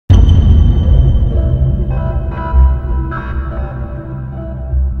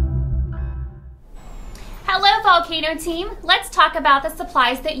Volcano team, let's talk about the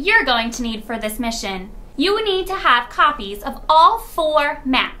supplies that you're going to need for this mission. You will need to have copies of all 4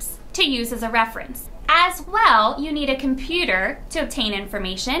 maps to use as a reference. As well, you need a computer to obtain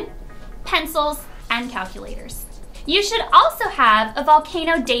information, pencils, and calculators. You should also have a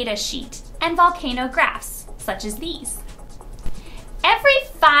volcano data sheet and volcano graphs, such as these. Every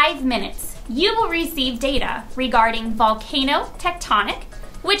 5 minutes, you will receive data regarding volcano tectonic,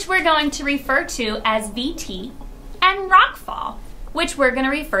 which we're going to refer to as VT, and rockfall, which we're going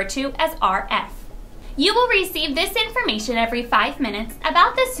to refer to as RF. You will receive this information every 5 minutes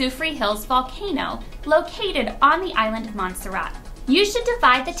about the Soufriere Hills volcano located on the island of Montserrat. You should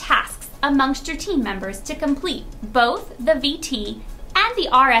divide the tasks amongst your team members to complete both the VT and the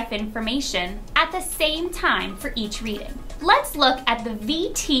RF information at the same time for each reading. Let's look at the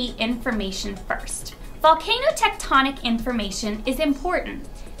VT information first. Volcano tectonic information is important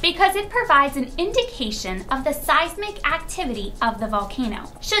because it provides an indication of the seismic activity of the volcano.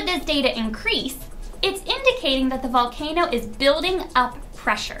 Should this data increase, it's indicating that the volcano is building up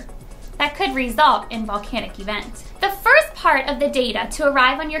pressure that could result in volcanic event. The first part of the data to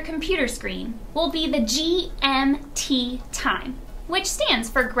arrive on your computer screen will be the GMT time, which stands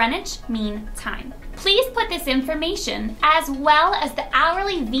for Greenwich Mean Time. Please put this information as well as the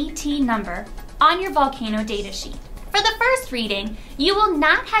hourly VT number on your volcano data sheet. For the first reading, you will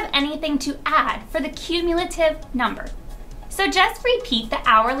not have anything to add for the cumulative number. So just repeat the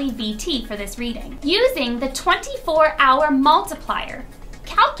hourly VT for this reading. Using the 24-hour multiplier,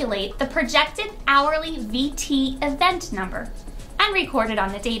 calculate the projected hourly VT event number and record it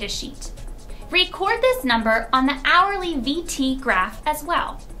on the data sheet. Record this number on the hourly VT graph as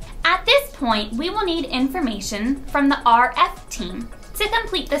well. At this point, we will need information from the RF team to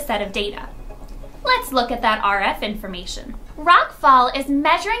complete the set of data. Let's look at that RF information. Rockfall is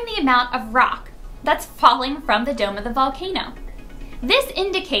measuring the amount of rock that's falling from the dome of the volcano. This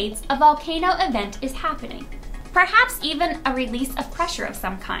indicates a volcano event is happening, perhaps even a release of pressure of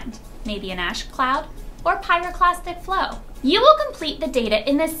some kind, maybe an ash cloud or pyroclastic flow. You will complete the data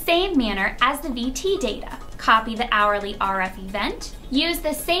in the same manner as the VT data. Copy the hourly RF event, use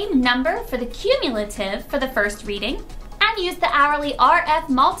the same number for the cumulative for the first reading, and use the hourly RF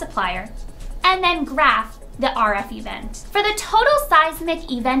multiplier, and then graph the RF event. For the total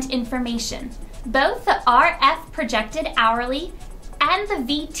seismic event information, both the RF projected hourly and the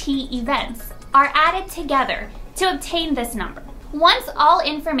VT events are added together to obtain this number. Once all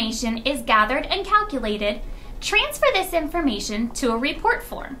information is gathered and calculated, transfer this information to a report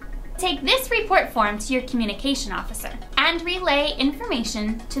form. Take this report form to your communication officer and relay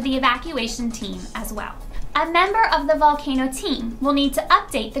information to the evacuation team as well. A member of the volcano team will need to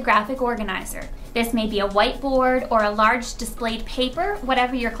update the graphic organizer. This may be a whiteboard or a large displayed paper,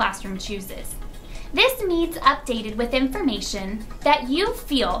 whatever your classroom chooses. This needs updated with information that you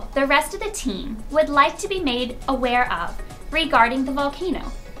feel the rest of the team would like to be made aware of regarding the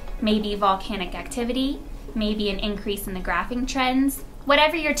volcano. Maybe volcanic activity, maybe an increase in the graphing trends,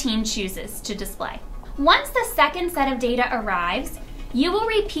 whatever your team chooses to display. Once the second set of data arrives, you will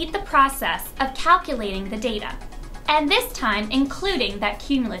repeat the process of calculating the data, and this time including that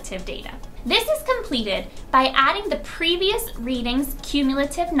cumulative data. This is completed by adding the previous reading's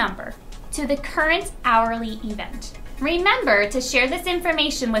cumulative number to the current hourly event. Remember to share this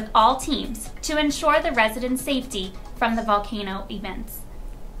information with all teams to ensure the residents' safety from the volcano events.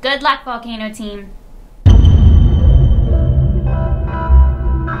 Good luck, volcano team!